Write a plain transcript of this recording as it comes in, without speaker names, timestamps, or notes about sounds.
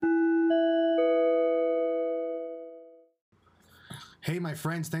Hey, my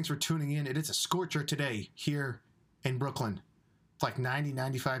friends, thanks for tuning in. It is a scorcher today here in Brooklyn. It's like 90,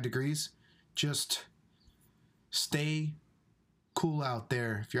 95 degrees. Just stay cool out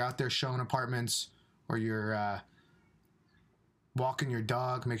there. If you're out there showing apartments or you're walking your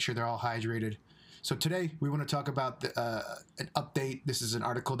dog, make sure they're all hydrated. So today we want to talk about an update. This is an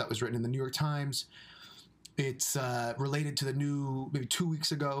article that was written in the New York Times. It's related to the new, maybe 2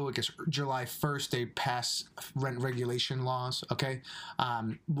 weeks ago, I guess July 1st, they passed rent regulation laws, okay?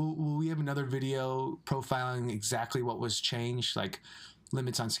 We have another video profiling exactly what was changed, like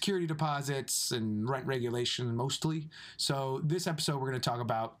limits on security deposits and rent regulation mostly. So this episode, we're going to talk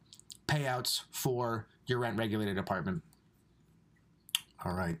about payouts for your rent-regulated apartment.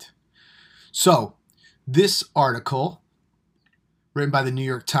 All right. So this article written by the New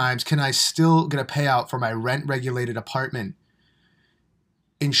York Times, can I still get a payout for my rent-regulated apartment?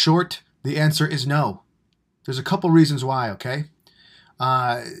 In short, the answer is no. There's a couple reasons why, okay?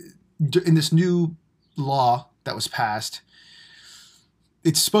 In this new law that was passed,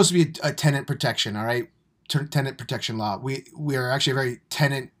 it's supposed to be a tenant protection, all right? Tenant protection law. We are actually a very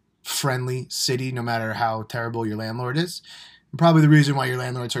tenant-friendly city, no matter how terrible your landlord is. And probably the reason why your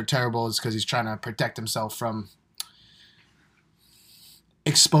landlord's so terrible is because he's trying to protect himself from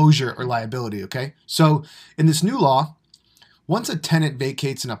exposure or liability, okay? So in this new law, once a tenant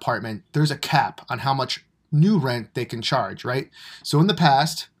vacates an apartment, there's a cap on how much new rent they can charge, right? So in the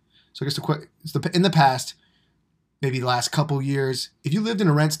past, in the past, maybe the last couple years, if you lived in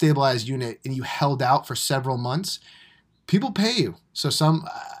a rent stabilized unit and you held out for several months, people pay you. So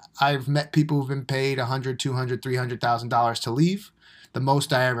I've met people who've been paid $100,000, $200,000, $300,000 to leave. The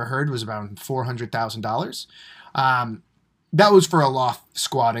most I ever heard was about $400,000. That was for a loft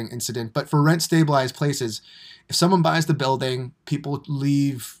squatting incident. But for rent-stabilized places, if someone buys the building, people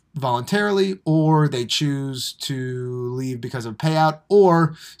leave voluntarily or they choose to leave because of payout,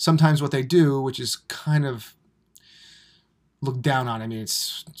 or sometimes what they do, which is kind of looked down on. I mean,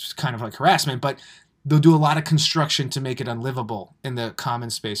 it's kind of like harassment, but they'll do a lot of construction to make it unlivable in the common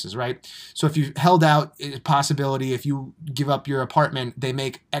spaces, right? So if you held out a possibility, if you give up your apartment, they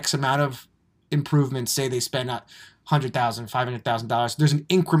make X amount of improvements. Say they spend $100,000, $500,000. There's an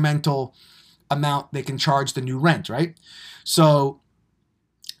incremental amount they can charge the new rent, right? So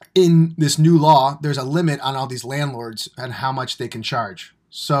in this new law, there's a limit on all these landlords and how much they can charge.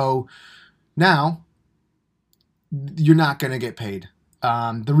 So now you're not going to get paid.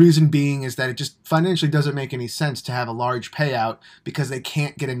 The reason being is that it just financially doesn't make any sense to have a large payout because they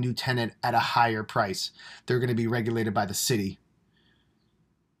can't get a new tenant at a higher price. They're going to be regulated by the city.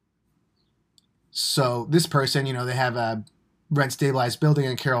 So this person, they have a rent-stabilized building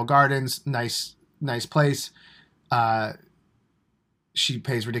in Carroll Gardens, nice place. She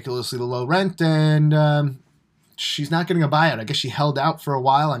pays ridiculously low rent, and she's not getting a buyout. I guess she held out for a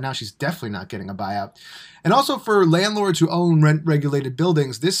while, and now she's definitely not getting a buyout. And also for landlords who own rent-regulated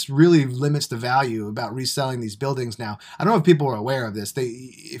buildings, this really limits the value about reselling these buildings now. I don't know if people are aware of this.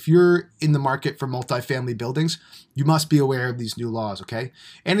 If you're in the market for multifamily buildings, you must be aware of these new laws, okay?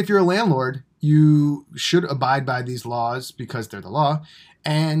 And if you're a landlord, you should abide by these laws because they're the law.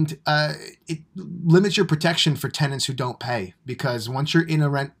 And it limits your protection for tenants who don't pay, because once you're in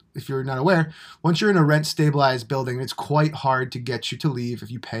a rent, if you're not aware, once you're in a rent-stabilized building, it's quite hard to get you to leave if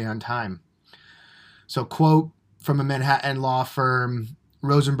you pay on time. So, quote from a Manhattan law firm,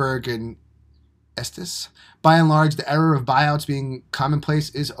 Rosenberg and Estes, by and large, the era of buyouts being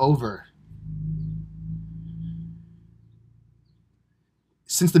commonplace is over.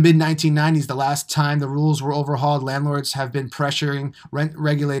 Since the mid-1990s, the last time the rules were overhauled, landlords have been pressuring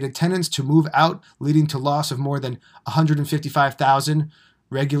rent-regulated tenants to move out, leading to loss of more than 155,000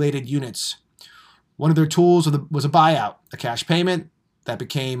 regulated units. One of their tools was a buyout, a cash payment that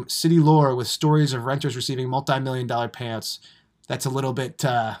became city lore with stories of renters receiving multi-million-dollar payouts. That's a little bit,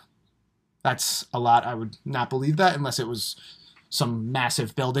 that's a lot. I would not believe that unless it was some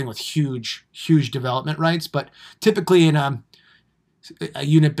massive building with huge development rights. But typically in a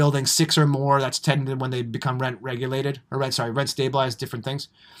unit building 6 or more, that's tended when they become rent stabilized, different things.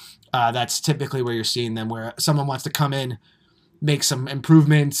 That's typically where you're seeing them, where someone wants to come in, make some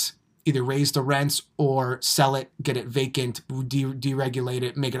improvements, either raise the rents or sell it, get it vacant, deregulate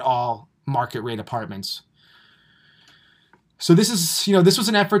it, make it all market rate apartments. So this was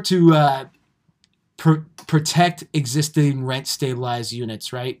an effort to protect existing rent stabilized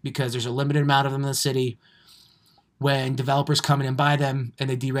units, right? Because there's a limited amount of them in the city. When developers come in and buy them and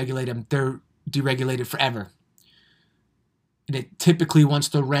they deregulate them, they're deregulated forever. And it typically, once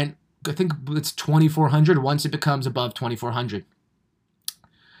the rent, I think it's $2,400, once it becomes above $2,400.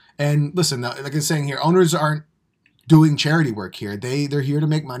 And listen, like I was saying here, owners doing charity work here. They're here to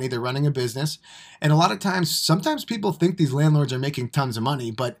make money. They're running a business. And a lot of times, sometimes people think these landlords are making tons of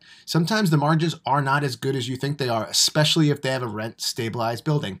money, but sometimes the margins are not as good as you think they are, especially if they have a rent-stabilized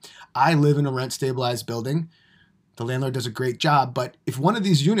building. I live in a rent-stabilized building. The landlord does a great job, but if one of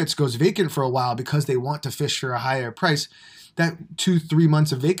these units goes vacant for a while because they want to fish for a higher price, that 2-3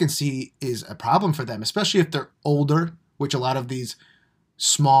 months of vacancy is a problem for them, especially if they're older, which a lot of these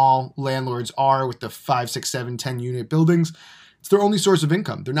small landlords are with the 5, 6, 7, 10 unit buildings. It's their only source of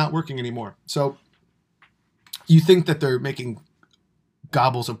income. They're not working anymore. So you think that they're making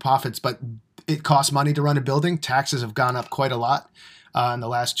gobbles of profits, but it costs money to run a building. Taxes have gone up quite a lot in the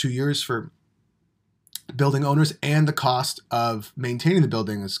last 2 years for building owners, and the cost of maintaining the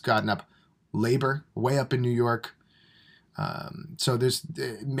building has gotten up. Labor, way up in New York. So there's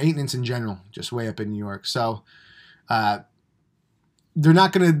maintenance in general, just way up in New York. So they're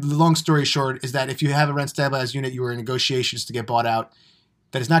not going to, the long story short is that if you have a rent stabilized unit, you were in negotiations to get bought out,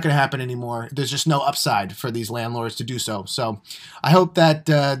 that is not going to happen anymore. There's just no upside for these landlords to do so. So I hope that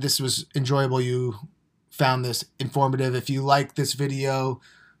this was enjoyable. You found this informative. If you like this video,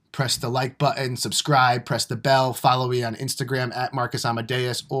 press the like button, subscribe, press the bell, follow me on Instagram at Marcus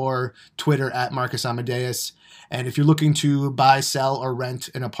Amadeus or Twitter at Marcus Amadeus. And if you're looking to buy, sell, or rent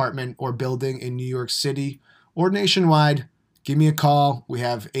an apartment or building in New York City or nationwide, give me a call. We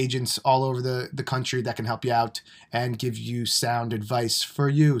have agents all over the country that can help you out and give you sound advice for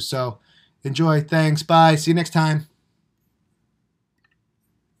you. So enjoy. Thanks. Bye. See you next time.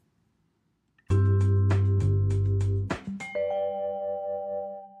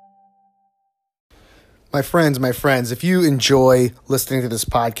 My friends, if you enjoy listening to this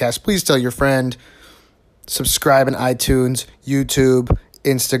podcast, please tell your friend, subscribe on iTunes, YouTube,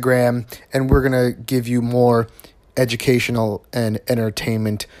 Instagram, and we're going to give you more educational and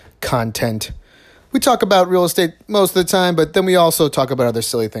entertainment content. We talk about real estate most of the time, but then we also talk about other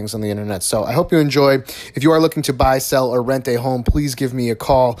silly things on the internet. So I hope you enjoy. If you are looking to buy, sell, or rent a home, please give me a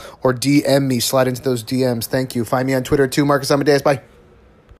call or DM me. Slide into those DMs. Thank you. Find me on Twitter too, Marcus Amadeus. Bye.